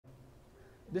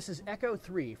This is Echo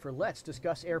 3 for Let's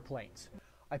Discuss Airplanes.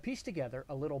 I pieced together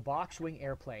a little box-wing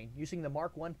airplane using the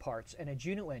Mark I parts and a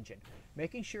Juno engine,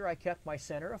 making sure I kept my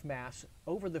center of mass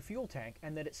over the fuel tank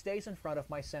and that it stays in front of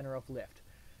my center of lift.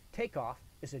 Takeoff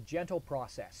is a gentle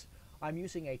process. I'm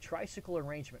using a tricycle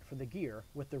arrangement for the gear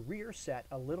with the rear set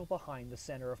a little behind the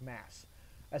center of mass.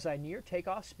 As I near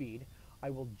takeoff speed, I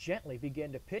will gently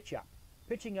begin to pitch up.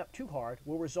 Pitching up too hard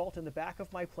will result in the back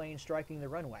of my plane striking the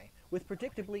runway, with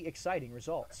predictably exciting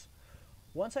results.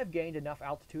 Once I've gained enough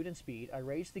altitude and speed, I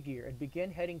raise the gear and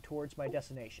begin heading towards my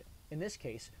destination. In this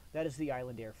case, that is the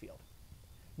island airfield.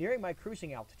 Nearing my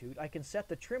cruising altitude, I can set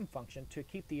the trim function to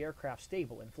keep the aircraft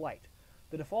stable in flight.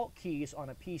 The default keys on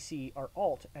a PC are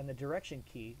Alt and the direction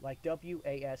key like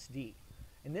WASD.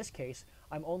 In this case,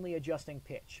 I'm only adjusting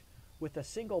pitch. With a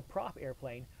single prop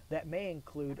airplane, that may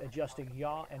include adjusting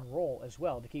yaw and roll as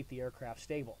well to keep the aircraft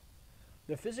stable.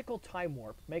 The physical time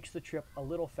warp makes the trip a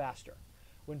little faster.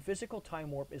 When physical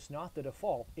time warp is not the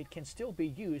default, it can still be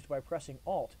used by pressing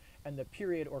Alt and the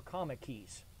period or comma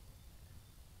keys.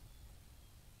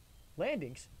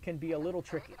 Landings can be a little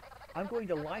tricky. I'm going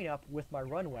to line up with my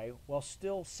runway while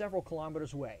still several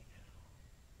kilometers away.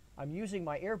 I'm using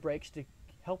my air brakes to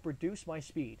help reduce my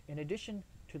speed. In addition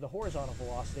to the horizontal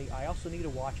velocity, I also need to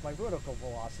watch my vertical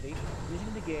velocity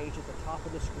using the gauge at the top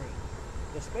of the screen.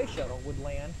 The space shuttle would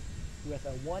land with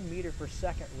a 1 meter per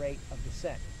second rate of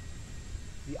descent.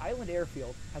 The island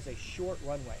airfield has a short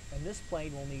runway, and this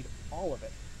plane will need all of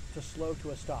it to slow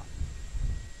to a stop.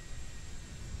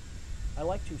 I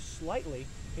like to slightly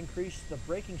increase the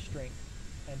braking strength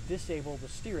and disable the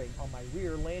steering on my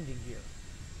rear landing gear.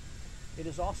 It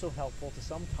is also helpful to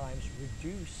sometimes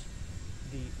reduce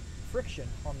the friction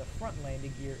on the front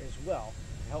landing gear as well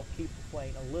to help keep the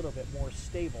plane a little bit more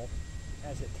stable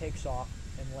as it takes off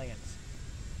and lands.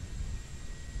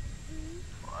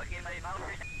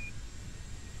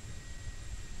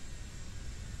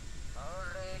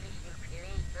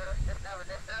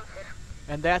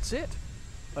 And that's it.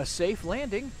 A safe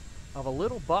landing of a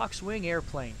little box-wing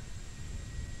airplane.